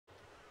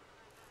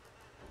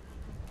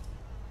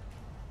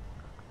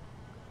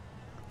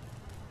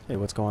Hey,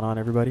 what's going on,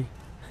 everybody?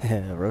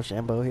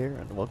 Rochambeau here,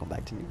 and welcome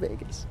back to New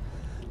Vegas.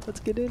 Let's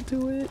get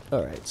into it.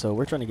 Alright, so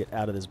we're trying to get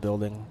out of this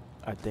building.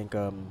 I think,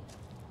 sorry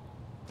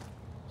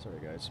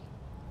guys.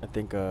 I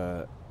think,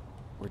 we're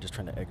just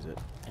trying to exit.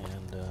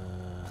 And,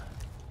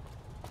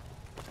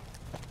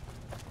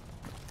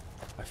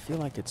 I feel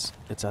like it's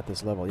at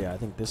this level. Yeah, I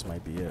think this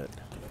might be it.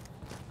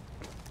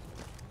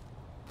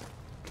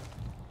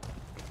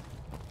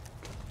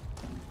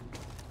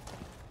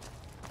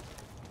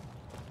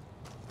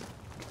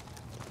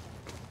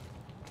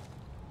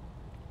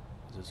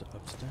 Is this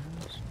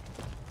upstairs?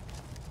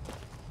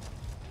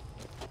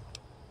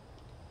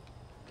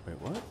 Wait,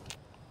 what?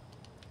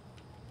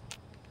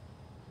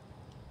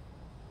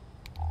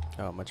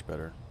 Oh, much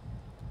better.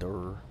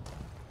 Durr.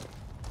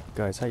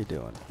 Guys, how you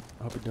doing?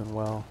 I hope you're doing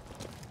well.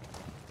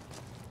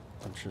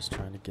 I'm just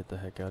trying to get the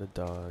heck out of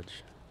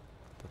Dodge.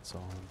 That's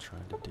all I'm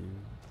trying to do.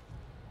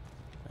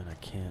 And I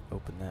can't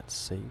open that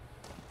safe.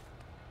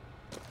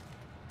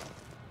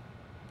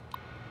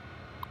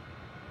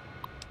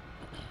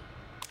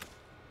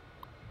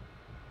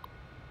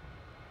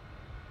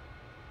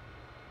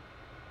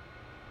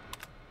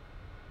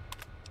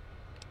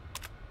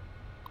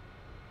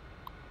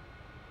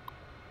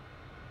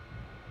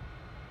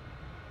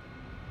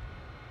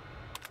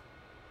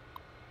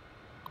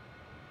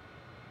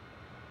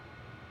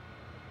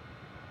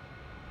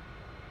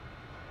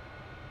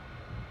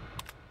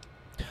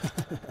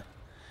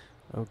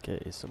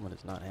 Okay, someone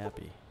is not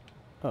happy.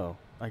 Oh,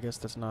 I guess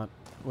that's not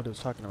what it was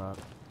talking about.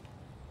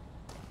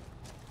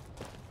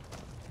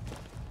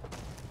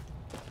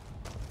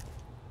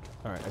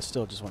 Alright, I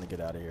still just want to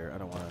get out of here. I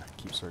don't want to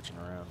keep searching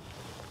around.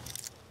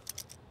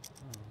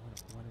 Oh,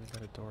 why do we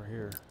got a door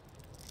here?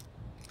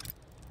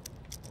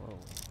 Whoa.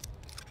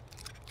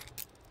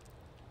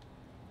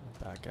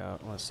 Back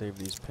out. I want to save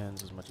these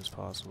pins as much as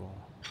possible.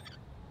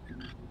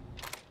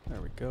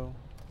 There we go.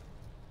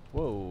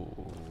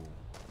 Whoa.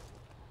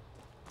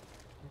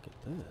 Look at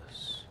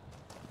this.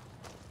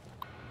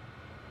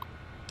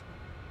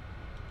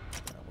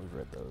 Yeah, we've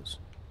read those.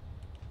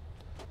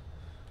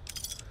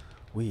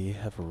 We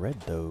have read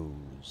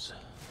those.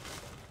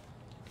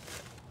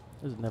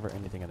 There's never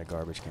anything in a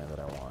garbage can that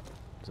I want.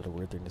 Is it a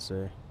weird thing to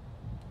say?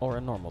 Or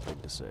a normal thing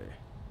to say?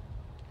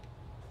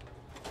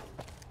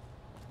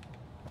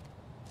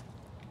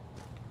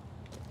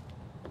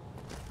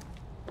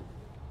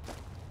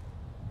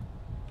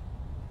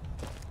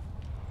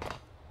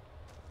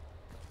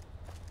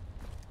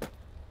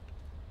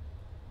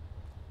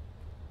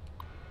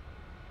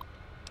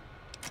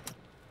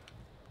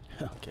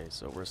 Okay,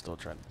 so we're still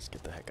trying to just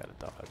get the heck out of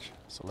Dodge.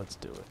 So let's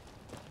do it.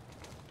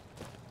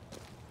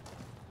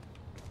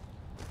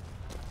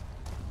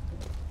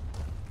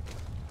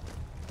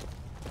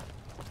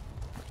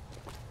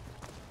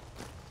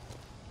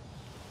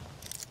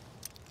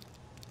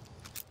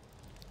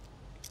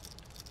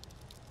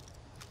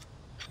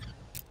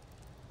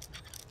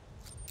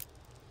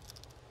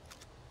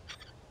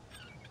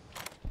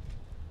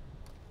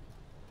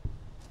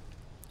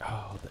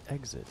 Oh, the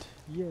exit.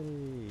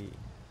 Yay!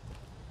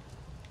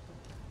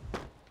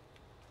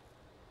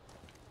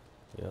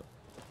 Yep.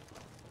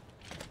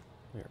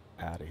 We're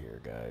out of here,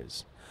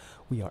 guys.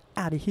 We are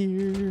out of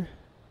here.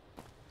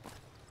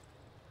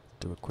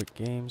 Do a quick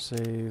game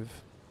save.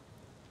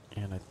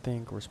 And I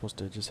think we're supposed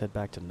to just head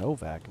back to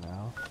Novak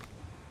now.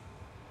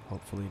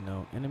 Hopefully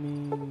no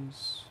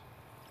enemies.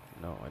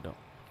 No, I don't.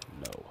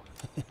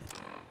 No.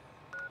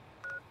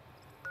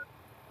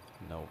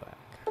 Novak.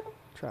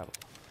 Travel.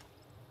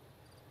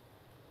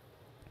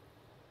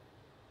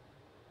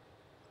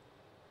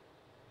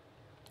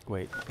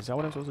 Wait, is that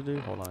what I'm supposed to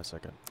do? Hold on a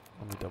second.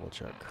 Let me double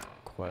check.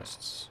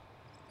 Quests.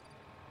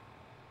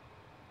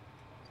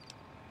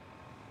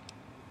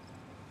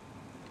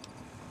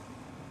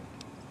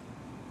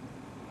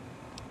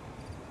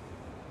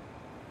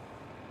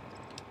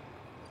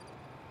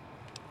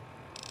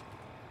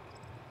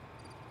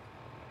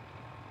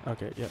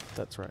 Okay, yep,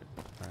 that's right.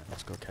 Alright,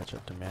 let's go catch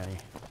up to Manny.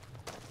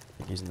 I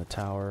think he's in the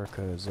tower,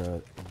 because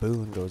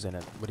Boone goes in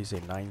at, what do you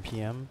say, 9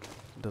 p.m.?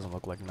 It doesn't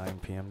look like 9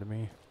 p.m. to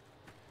me.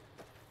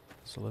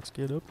 So let's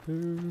get up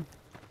there.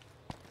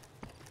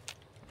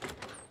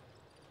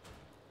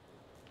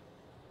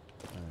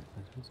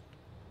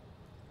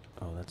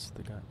 Oh, that's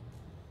the guy.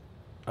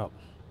 Oh,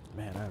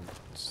 man, I'm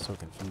so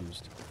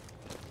confused.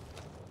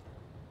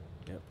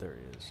 Yep, there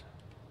he is.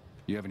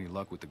 You have any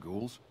luck with the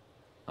ghouls?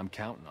 I'm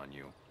counting on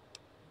you.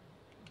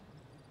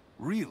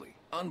 Really?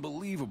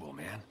 Unbelievable,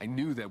 man. I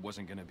knew that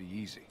wasn't gonna be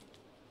easy.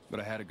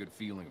 But I had a good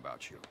feeling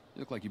about you.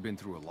 You look like you've been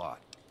through a lot.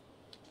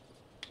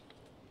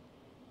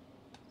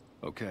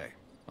 Okay,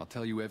 I'll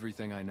tell you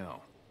everything I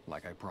know,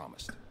 like I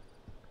promised.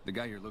 The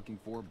guy you're looking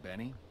for,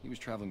 Benny, he was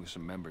traveling with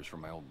some members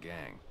from my old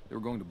gang. They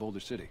were going to Boulder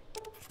City.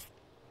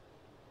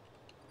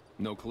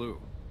 No clue.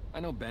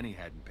 I know Benny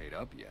hadn't paid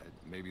up yet.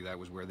 Maybe that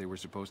was where they were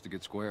supposed to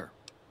get square.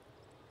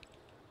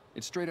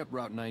 It's straight up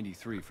Route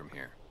 93 from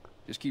here.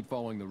 Just keep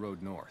following the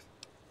road north.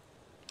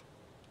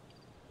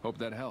 Hope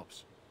that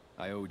helps.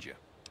 I owed you.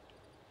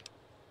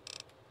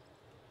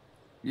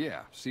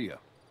 Yeah, see ya.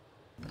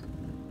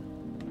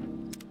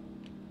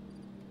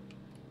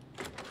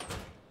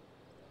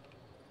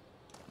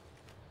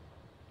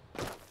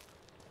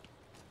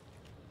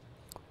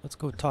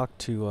 go talk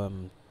to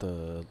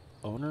the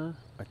owner.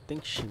 I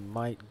think she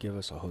might give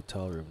us a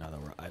hotel room now that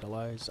we're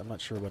idolized. I'm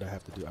not sure what I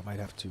have to do. I might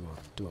have to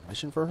do a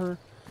mission for her.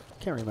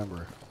 Can't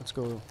remember. Let's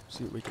go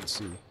see what we can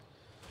see.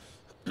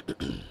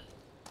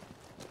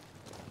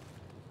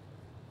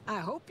 I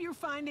hope you're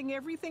finding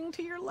everything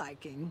to your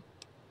liking.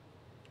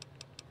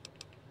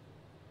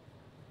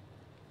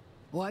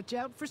 Watch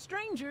out for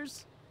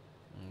strangers.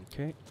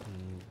 Okay,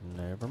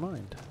 never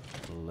mind.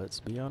 Let's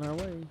be on our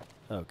way.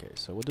 Okay,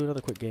 so we'll do another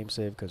quick game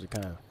save because we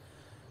kind of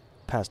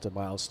passed a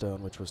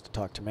milestone, which was to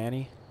talk to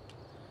Manny.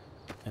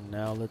 And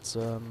now let's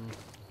move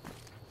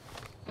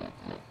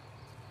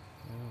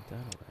that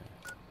away.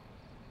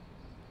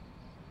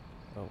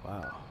 Oh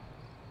wow.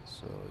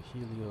 So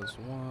Helios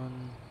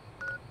 1.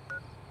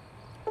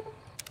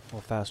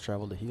 We'll fast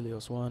travel to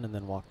Helios 1 and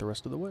then walk the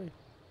rest of the way.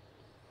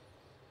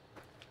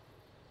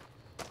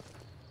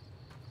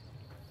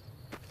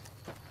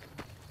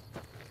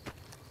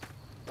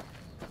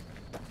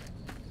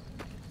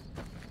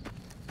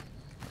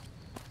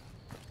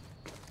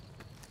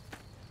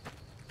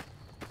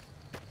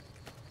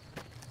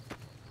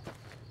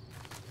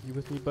 You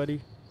with me,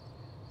 buddy?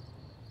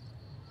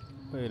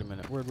 Wait a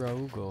minute, where'd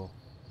Raul go?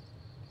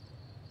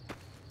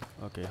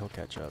 Okay, he'll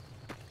catch up.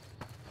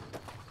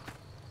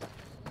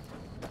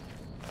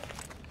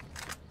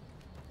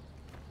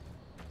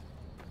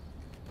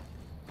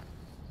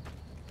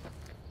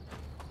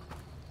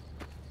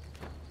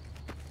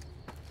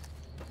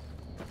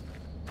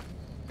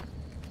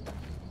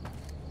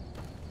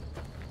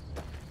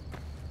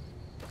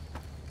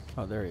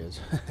 Oh, there he is.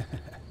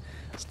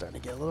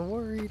 Starting to get a little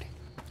worried.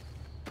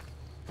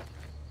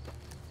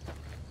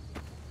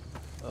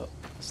 Oh,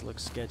 this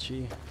looks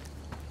sketchy.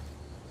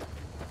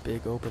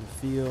 Big open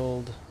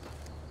field.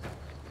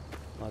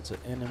 Lots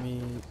of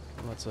enemy.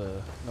 Lots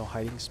of no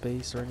hiding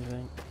space or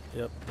anything.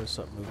 Yep, there's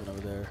something moving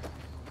over there.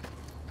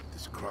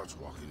 This crouch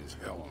walking is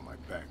hell on my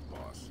back,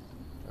 boss.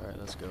 Alright,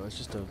 let's go. It's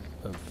just a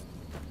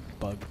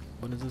bug.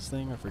 What is this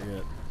thing? I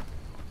forget.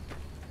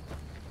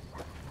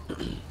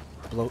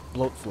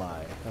 Bloat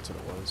fly. That's what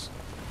it was.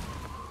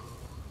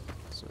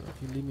 So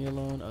if you leave me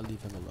alone, I'll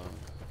leave him alone.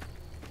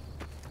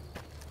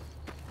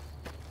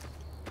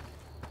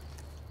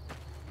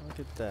 Look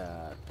at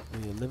that.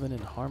 We're living in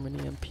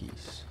harmony and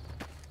peace.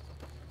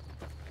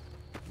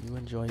 You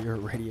enjoy your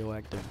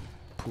radioactive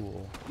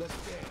pool. Let's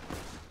dance.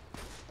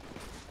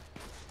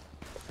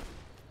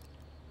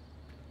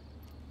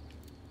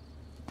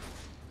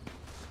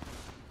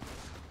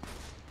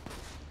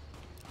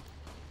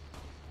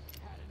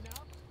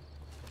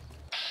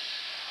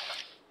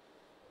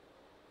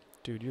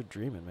 Dude, you're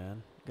dreaming,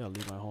 man. You gotta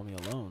leave my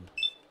homie alone.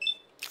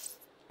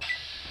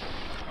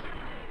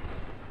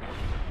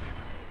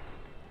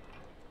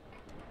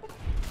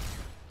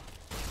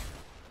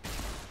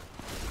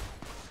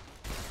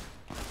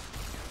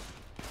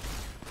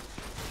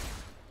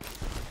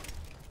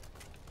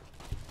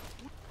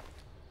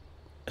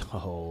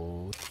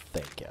 Oh,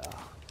 thank ya.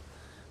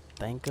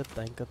 Thank ya,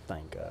 thank ya,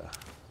 thank ya.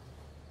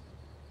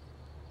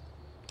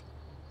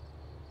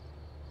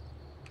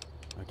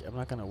 Okay, I'm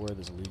not gonna wear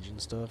this Legion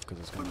stuff because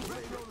it's gonna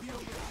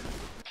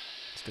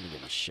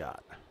get me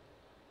shot.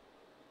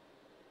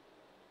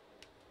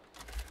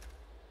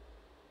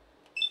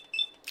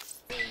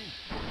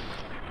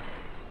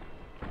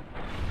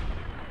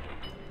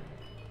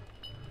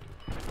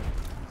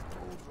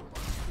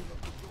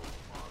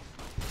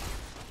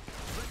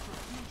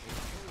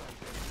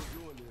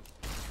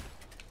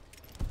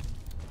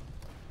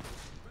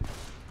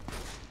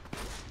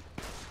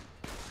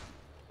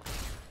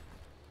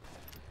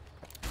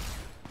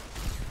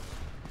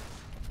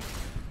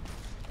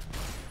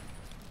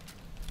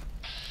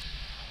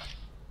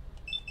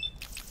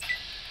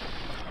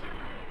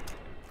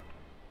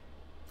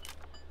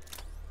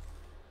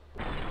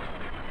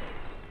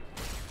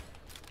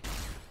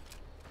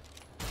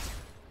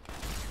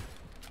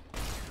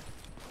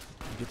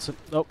 Get some.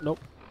 Nope, nope.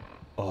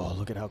 Oh,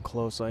 look at how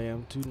close I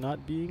am to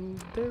not being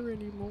there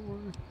anymore.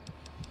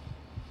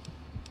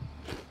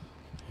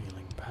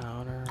 Healing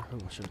powder. Oh,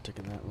 I should have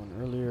taken that one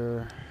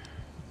earlier.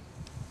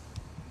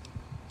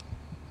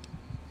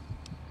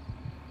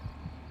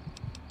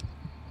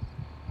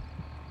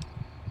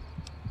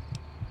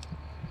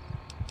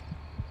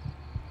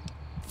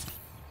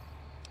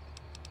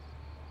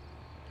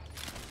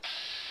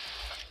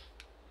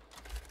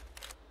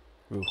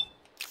 Ooh.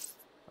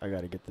 I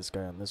gotta get this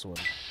guy on this one.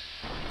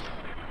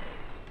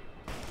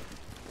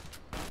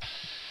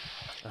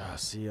 Ah,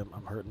 see,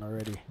 I'm hurting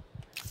already.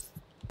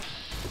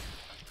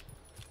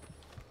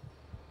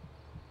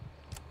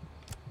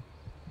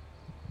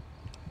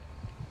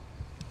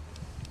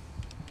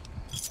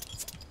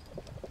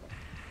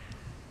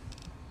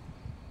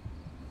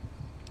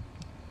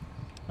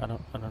 I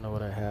don't know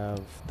what I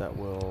have that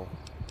will.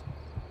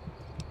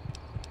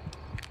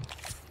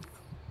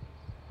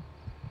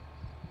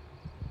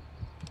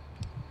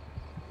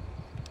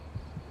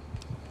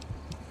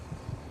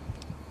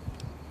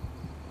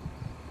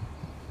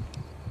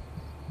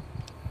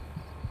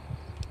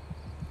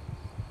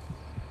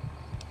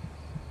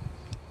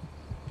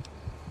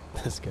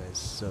 This guy's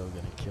so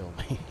gonna kill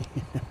me.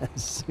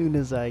 As soon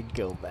as I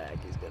go back,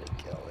 he's gonna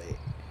kill me.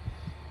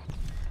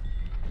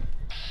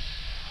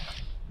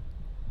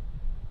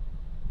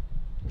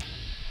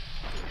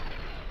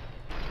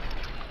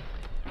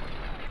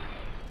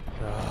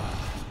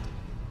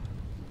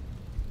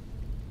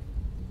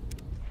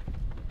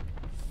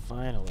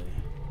 Finally.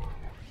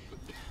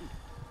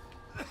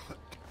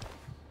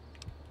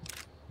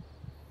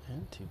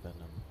 Anti-venom.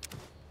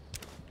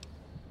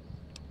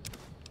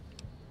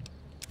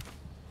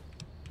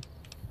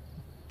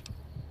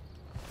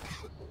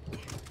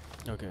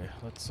 Okay,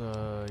 let's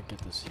get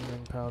this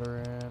healing powder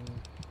in.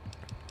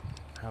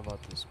 How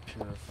about this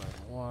purified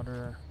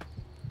water?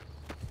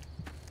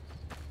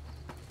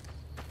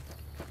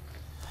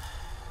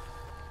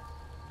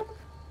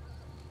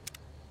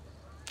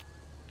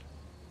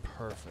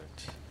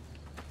 Perfect.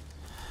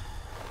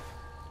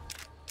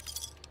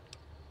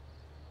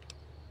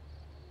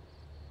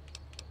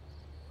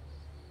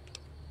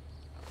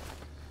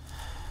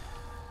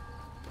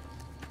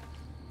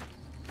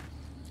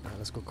 Alright,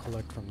 let's go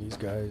collect from these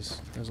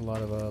guys. There's a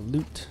lot of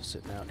loot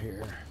sitting out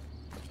here.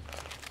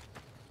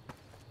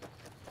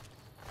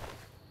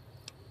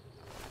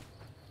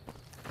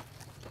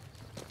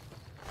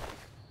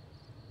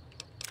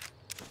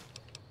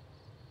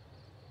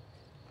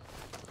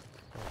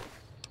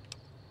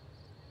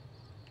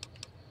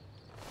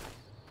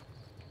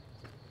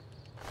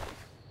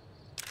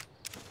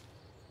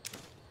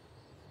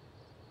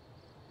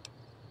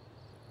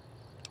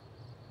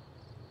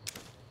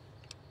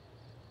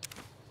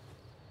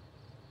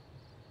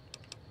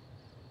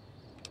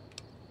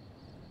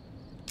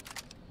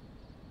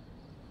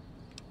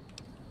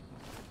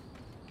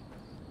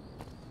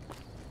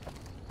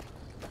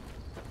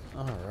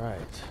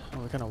 Alright,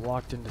 well, we kind of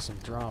walked into some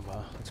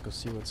drama. Let's go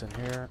see what's in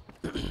here.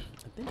 I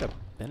think I've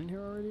been in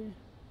here already.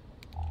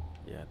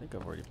 Yeah, I think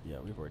we've already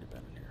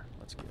been in here.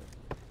 Let's get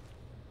it.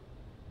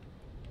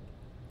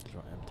 It's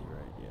all empty,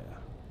 right?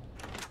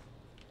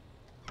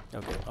 Yeah.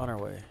 Okay, on our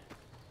way.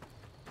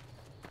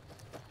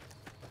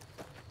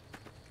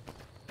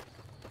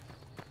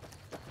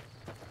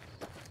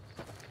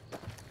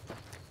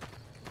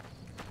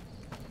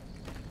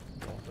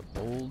 Going to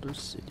Boulder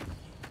City.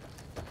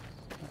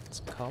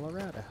 That's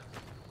Colorado.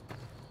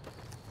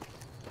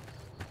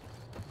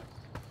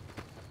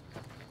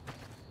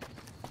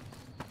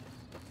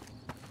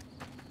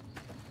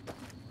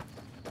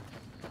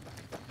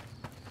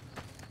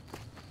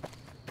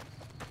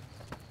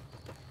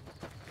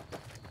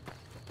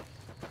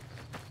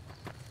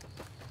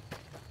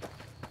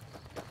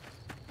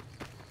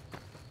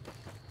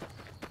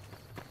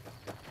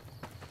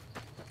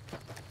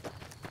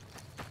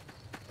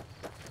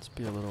 Let's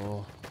be a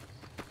little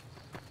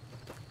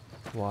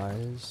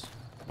wise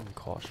and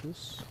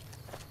cautious.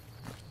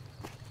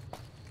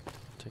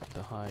 Take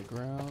the high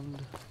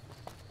ground.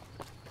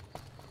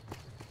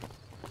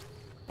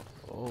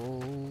 Oh,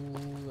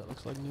 that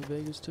looks like New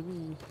Vegas to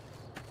me.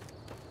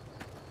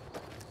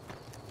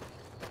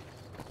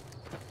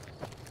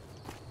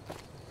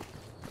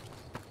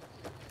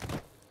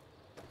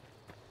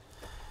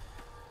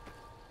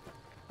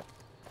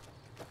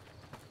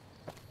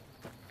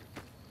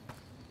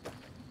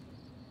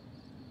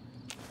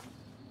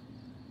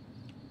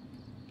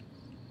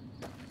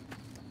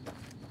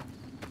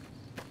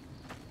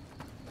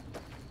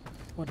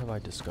 What have I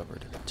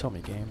discovered? Tell me,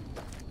 game.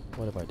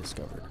 What have I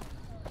discovered?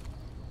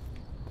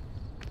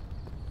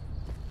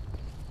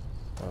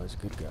 Oh, he's a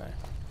good guy.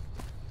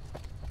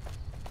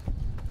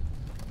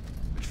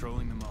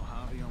 Patrolling the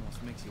Mojave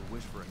almost makes you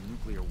wish for a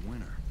nuclear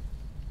winter.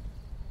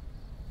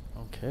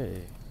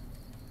 Okay.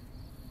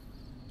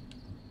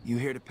 You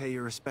here to pay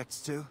your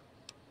respects too?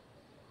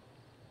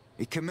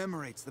 It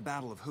commemorates the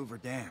Battle of Hoover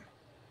Dam.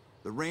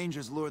 The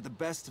Rangers lured the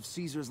best of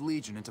Caesar's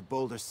Legion into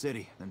Boulder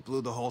City, then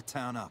blew the whole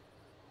town up.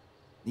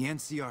 The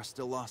NCR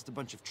still lost a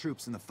bunch of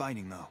troops in the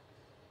fighting, though.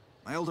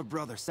 My older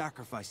brother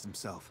sacrificed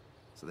himself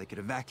so they could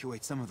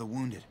evacuate some of the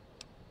wounded.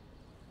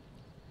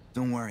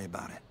 Don't worry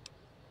about it.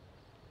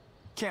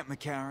 Camp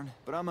McCarran,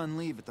 but I'm on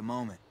leave at the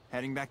moment,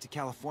 heading back to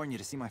California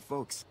to see my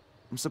folks.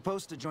 I'm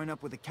supposed to join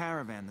up with a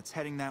caravan that's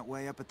heading that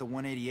way up at the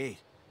 188,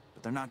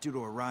 but they're not due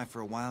to arrive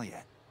for a while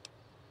yet.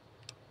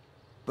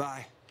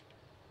 Bye.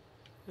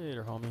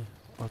 Later, homie.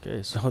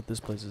 Okay, so this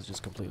place is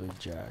just completely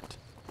jacked.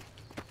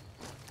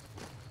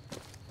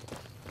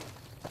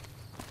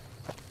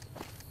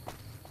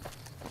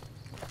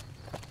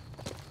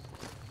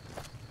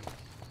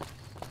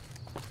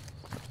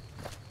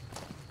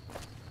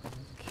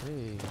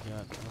 Okay,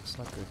 looks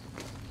like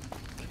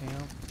a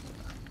camp.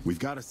 We've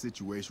got a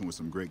situation with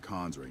some great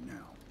cons right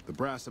now. The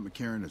brass at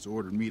McCarran has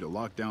ordered me to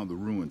lock down the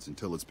ruins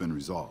until it's been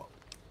resolved.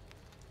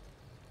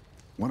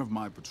 One of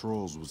my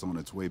patrols was on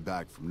its way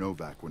back from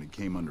Novak when it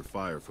came under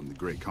fire from the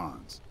Great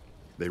Khans.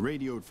 They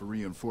radioed for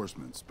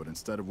reinforcements, but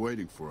instead of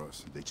waiting for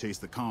us, they chased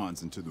the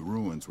Khans into the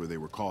ruins where they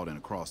were caught in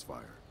a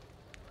crossfire.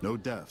 No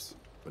deaths,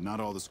 but not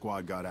all the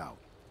squad got out.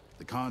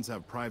 The Khans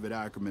have Private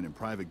Ackerman and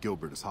Private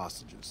Gilbert as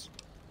hostages.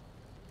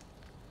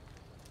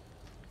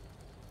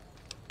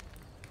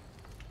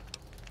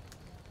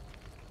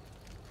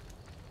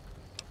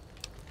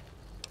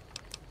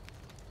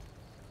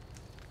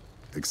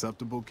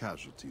 Acceptable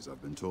casualties,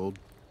 I've been told.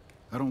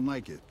 I don't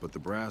like it, but the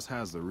brass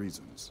has their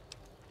reasons.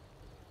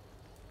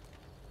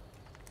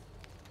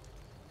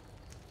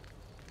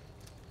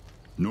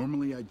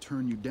 Normally I'd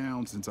turn you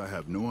down since I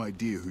have no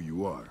idea who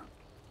you are.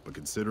 But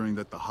considering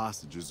that the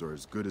hostages are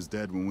as good as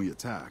dead when we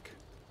attack...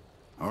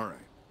 Alright.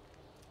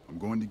 I'm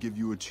going to give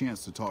you a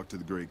chance to talk to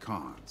the Great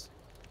Khans.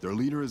 Their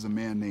leader is a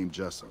man named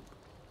Jessup.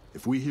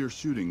 If we hear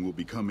shooting, we'll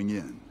be coming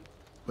in.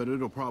 But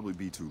it'll probably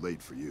be too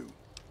late for you.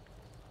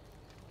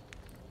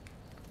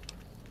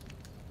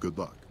 Good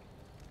luck.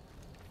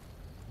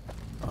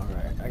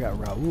 Alright, I got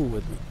Raoul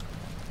with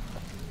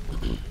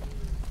me.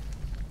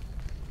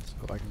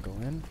 So I can go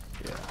in?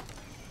 Yeah.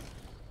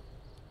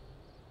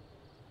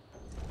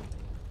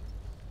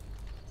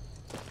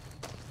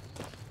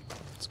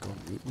 Let's go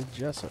meet with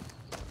Jessup.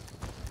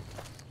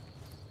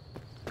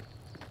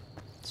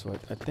 So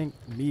I think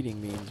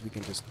meeting means we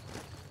can just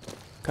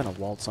kind of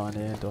waltz on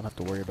in, don't have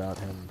to worry about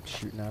him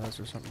shooting at us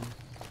or something.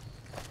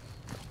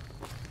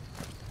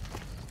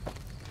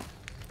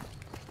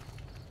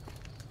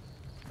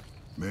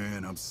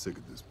 Man, I'm sick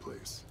of this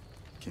place.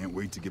 Can't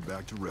wait to get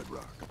back to Red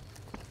Rock.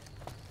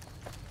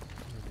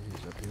 Maybe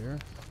he's up here.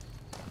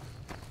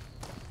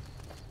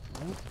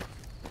 Nope.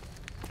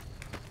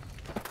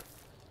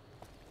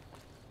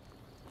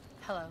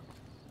 Hello.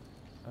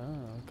 Oh,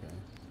 okay.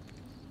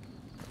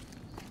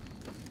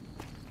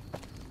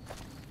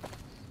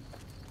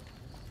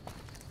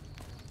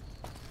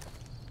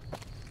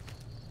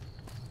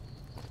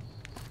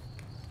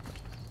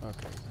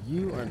 Okay,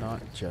 you are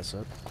not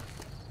Jessup.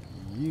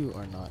 You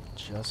are not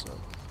Jessup.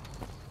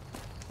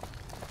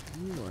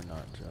 You are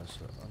not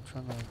Jessup. I'm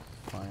trying to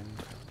find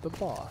the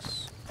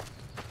boss.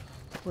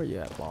 Where you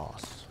at,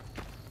 boss?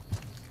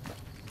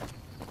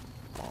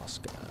 Boss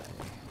guy.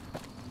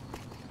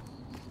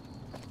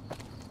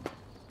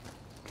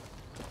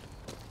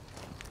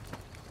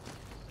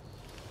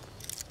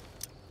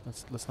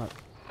 Let's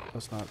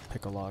not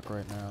pick a lock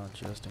right now,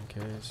 just in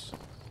case.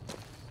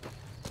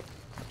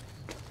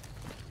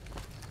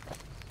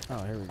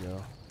 Oh, here we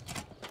go.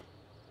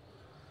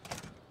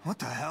 What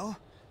the hell?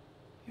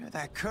 You're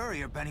that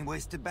courier Benny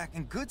wasted back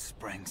in Good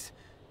Springs.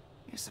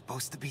 You're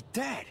supposed to be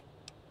dead.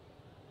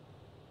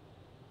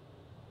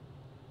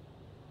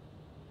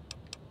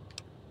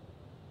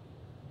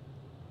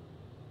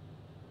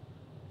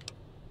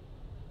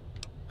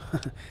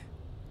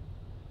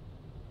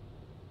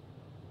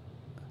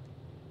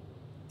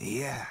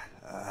 Yeah,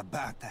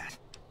 about that.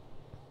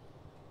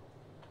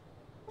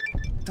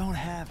 Don't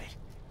have it.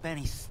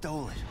 Benny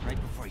stole it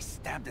right before he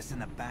stabbed us in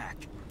the back.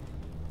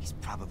 He's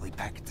probably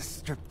back at the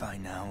strip by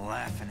now,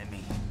 laughing at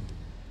me.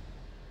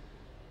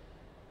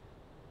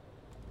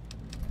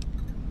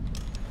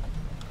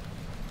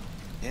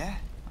 Yeah?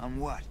 On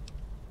what?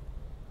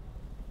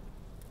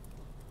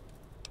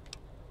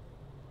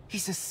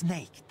 He's a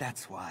snake,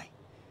 that's why.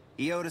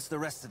 He owed us the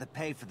rest of the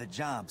pay for the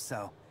job,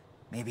 so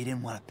maybe he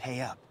didn't want to pay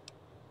up.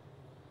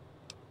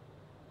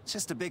 It's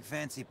just a big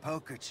fancy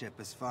poker chip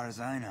as far as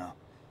I know.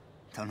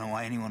 Don't know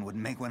why anyone would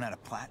make one out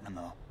of platinum,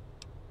 though.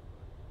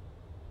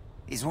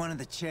 He's one of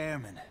the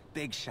chairmen,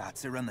 big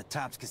shots that run the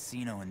Tops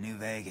Casino in New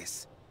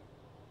Vegas.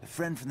 A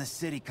friend from the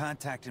city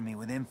contacted me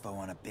with info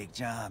on a big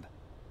job.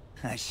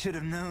 I should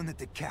have known that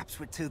the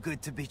caps were too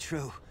good to be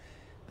true,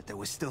 but there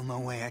was still no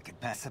way I could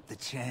pass up the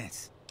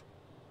chance.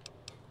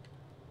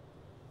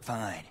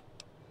 Fine.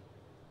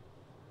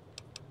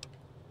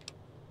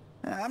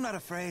 I'm not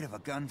afraid of a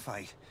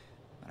gunfight,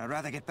 but I'd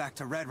rather get back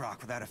to Red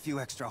Rock without a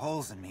few extra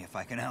holes in me if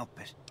I can help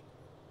it.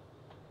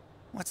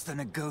 What's to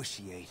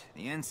negotiate?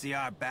 The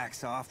NCR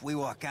backs off, we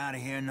walk out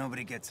of here,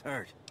 nobody gets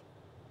hurt.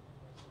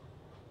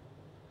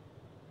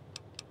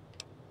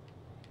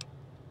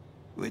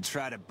 We'd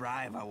try to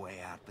bribe our way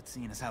out, but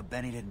seeing as how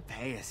Benny didn't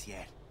pay us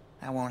yet,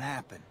 that won't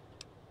happen.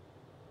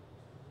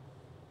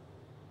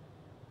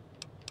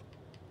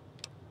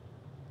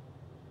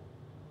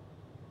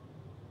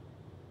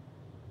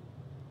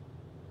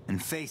 And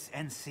face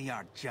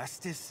NCR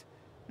justice?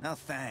 No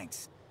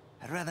thanks.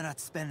 I'd rather not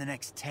spend the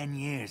next 10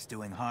 years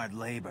doing hard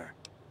labor.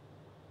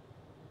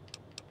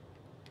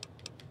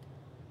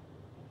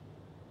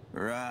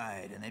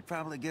 Right, and they'd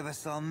probably give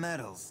us all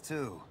medals,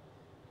 too.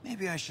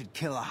 Maybe I should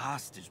kill a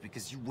hostage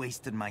because you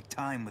wasted my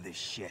time with this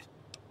shit.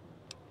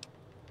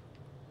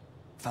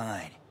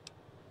 Fine.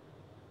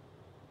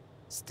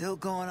 Still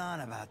going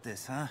on about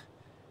this, huh?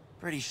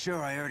 Pretty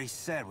sure I already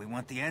said we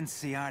want the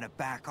NCR to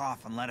back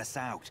off and let us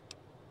out.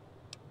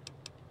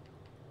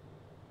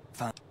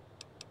 Fine.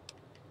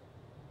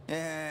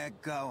 Yeah,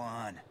 go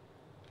on.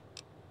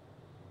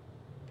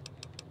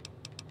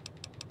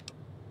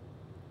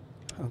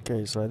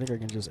 Okay, so I think I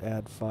can just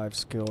add 5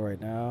 skill right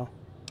now.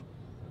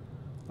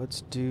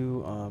 Let's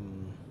do,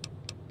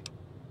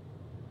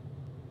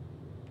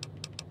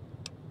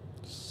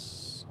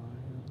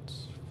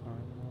 science, 5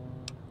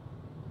 more.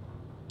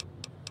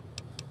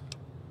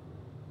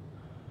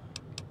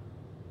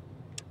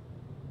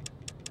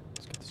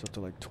 Let's get this up to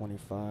like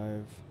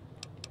 25.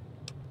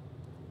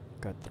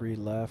 Got 3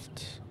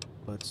 left.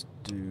 Let's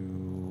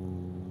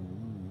do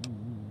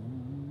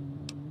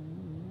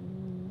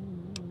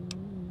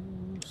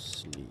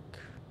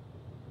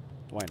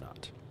Why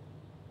not?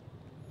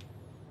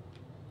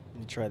 Let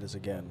me try this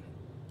again.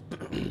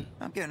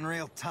 I'm getting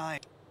real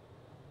tired.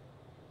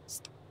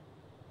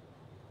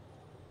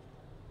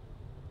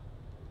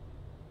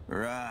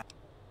 Right.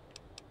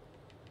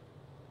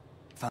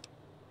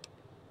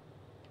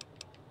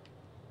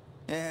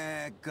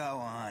 Yeah, go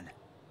on.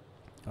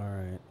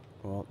 Alright,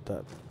 well,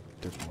 that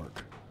didn't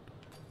work.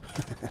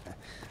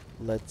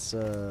 Let's,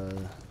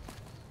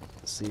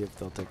 see if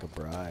they'll take a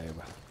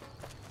bribe.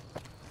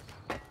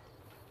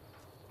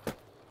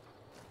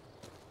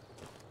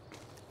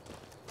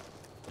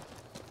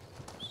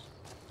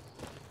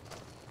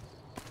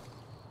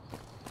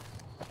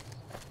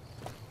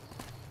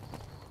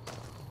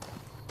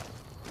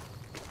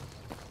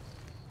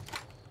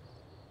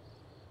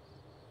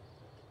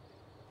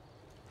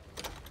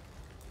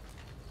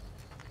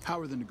 How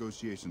are the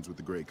negotiations with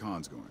the Great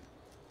Khans going?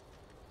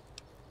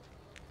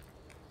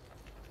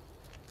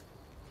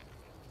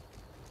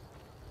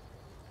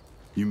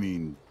 You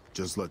mean,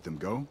 just let them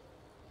go?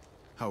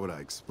 How would I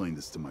explain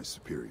this to my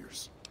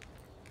superiors?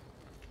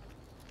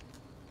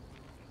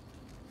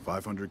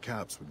 500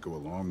 caps would go a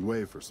long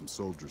way for some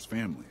soldiers'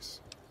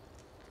 families.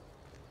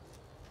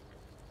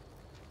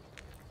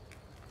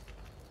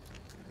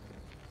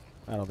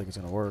 I don't think it's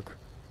gonna work.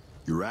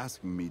 You're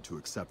asking me to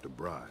accept a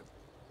bribe.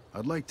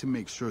 I'd like to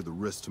make sure the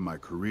risk to my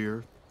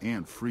career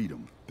and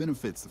freedom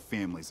benefits the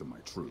families of my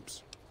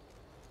troops.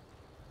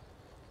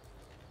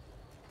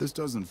 This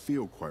doesn't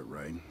feel quite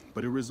right,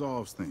 but it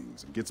resolves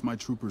things and gets my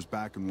troopers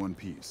back in one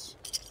piece.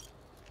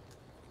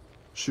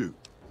 Shoot.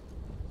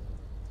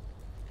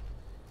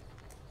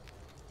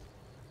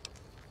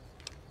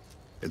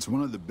 It's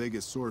one of the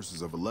biggest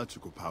sources of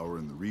electrical power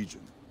in the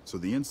region, so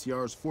the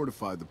NCR's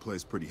fortified the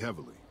place pretty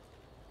heavily.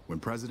 When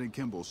President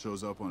Kimball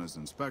shows up on his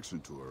inspection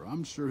tour,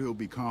 I'm sure he'll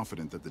be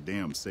confident that the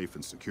dam's safe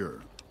and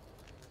secure.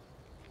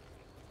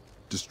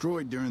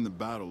 Destroyed during the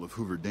Battle of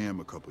Hoover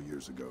Dam a couple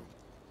years ago,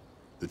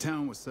 the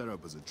town was set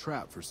up as a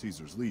trap for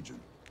Caesar's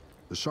Legion.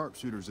 The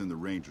sharpshooters and the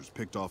Rangers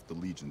picked off the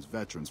Legion's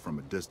veterans from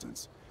a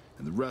distance,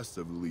 and the rest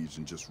of the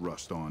Legion just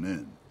rushed on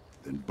in.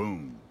 Then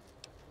boom.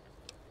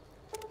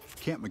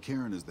 Camp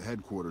McCarran is the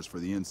headquarters for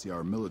the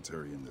NCR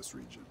military in this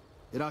region.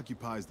 It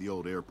occupies the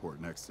old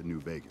airport next to New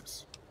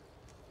Vegas.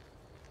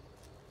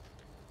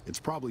 It's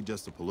probably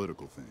just a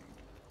political thing.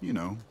 You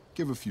know,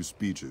 give a few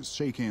speeches,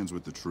 shake hands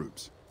with the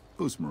troops,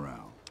 boost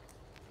morale.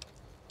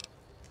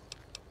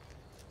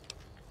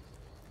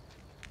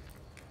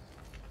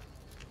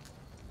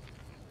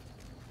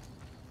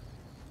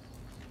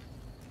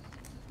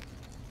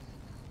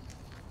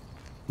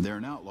 They're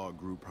an outlaw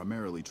group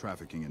primarily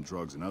trafficking in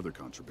drugs and other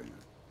contraband.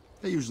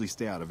 They usually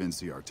stay out of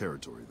NCR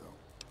territory, though.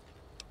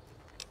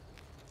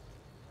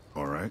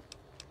 All right.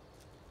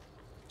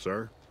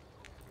 Sir?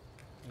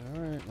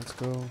 Alright, let's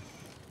go.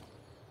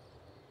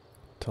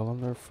 Tell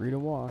them they're free to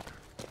walk.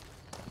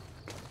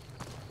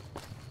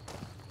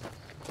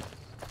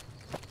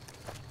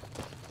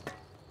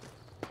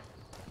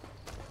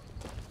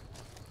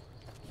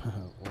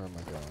 Where am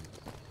I going?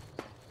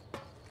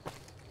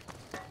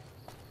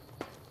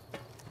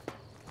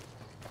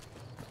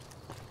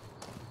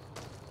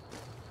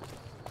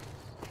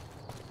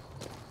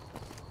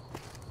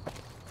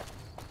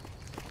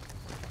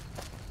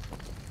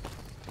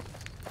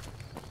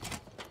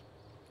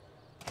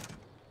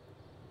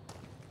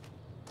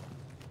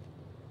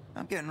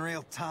 I'm getting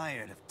real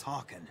tired of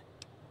talking.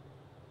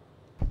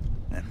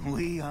 And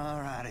we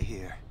are out of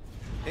here.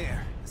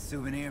 Here, a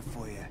souvenir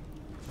for you.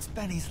 It's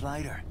Benny's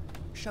lighter.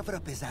 Shove it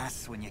up his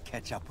ass when you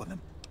catch up with him.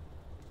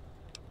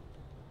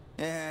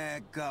 Yeah,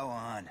 go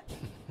on.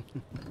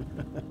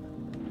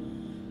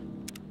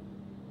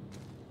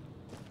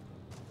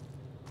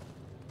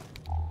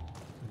 Are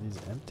these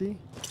empty?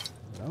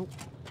 Nope.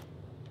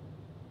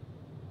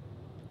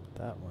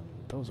 That one.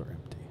 Those are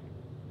empty.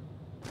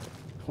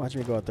 Watch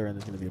me go out there and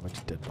there's going to be a bunch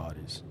of dead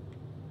bodies.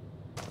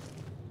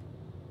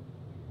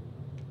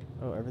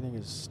 Oh, everything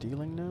is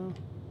stealing now?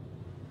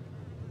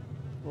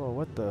 Whoa,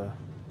 what the...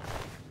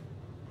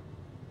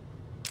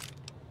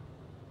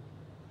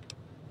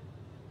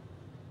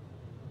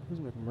 Who's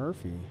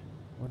McMurphy?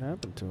 What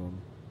happened to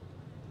him?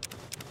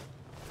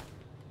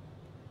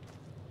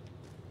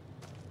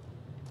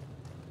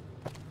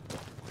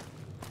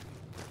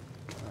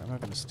 I'm not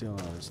going to steal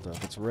all this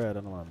stuff. It's red.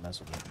 I don't want to mess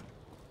with it.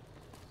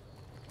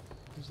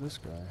 Who's this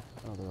guy?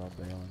 Oh, they're all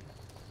bailing.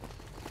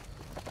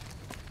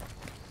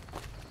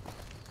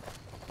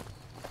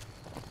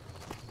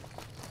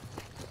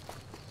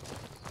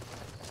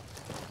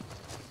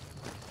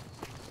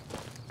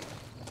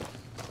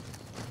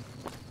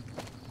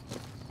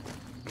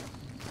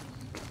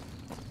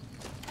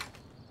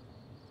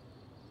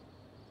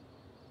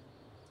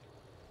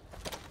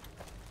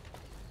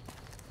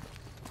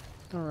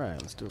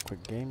 Alright, let's do a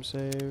quick game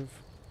save.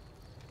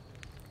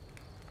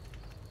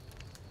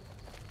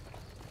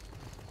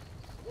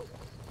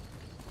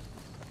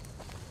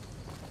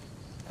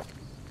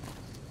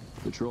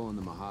 Patrolling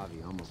the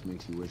Mojave almost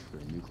makes you wish for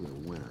a nuclear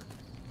winter.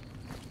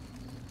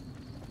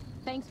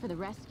 Thanks for the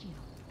rescue.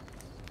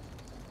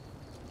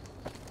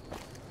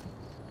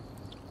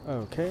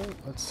 Okay,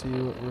 let's see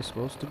what we're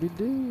supposed to be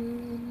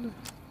doing.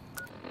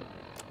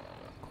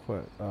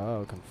 What?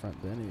 Oh,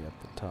 confront Benny at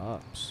the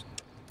tops.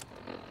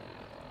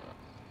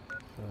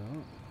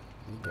 Oh,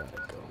 we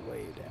gotta go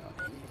way down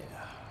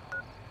here.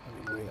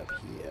 I mean, way up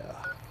here.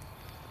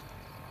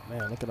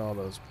 Man, look at all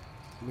those.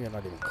 We are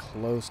not even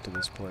close to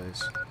this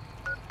place.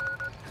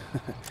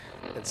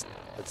 it's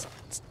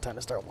time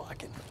to start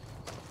walking.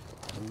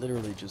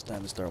 Literally just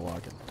time to start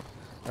walking.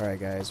 Alright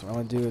guys, what I'm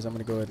going to do is I'm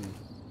going to go ahead and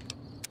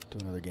do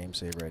another game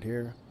save right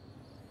here.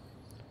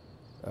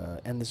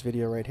 End this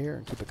video right here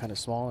and keep it kind of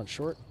small and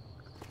short.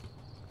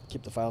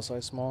 Keep the file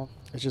size small.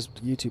 It's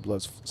just YouTube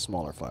loads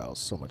smaller files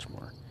so much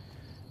more.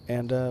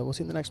 And we'll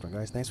see you in the next one,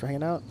 guys. Thanks for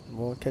hanging out.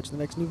 We'll catch you in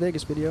the next New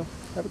Vegas video.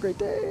 Have a great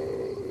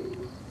day.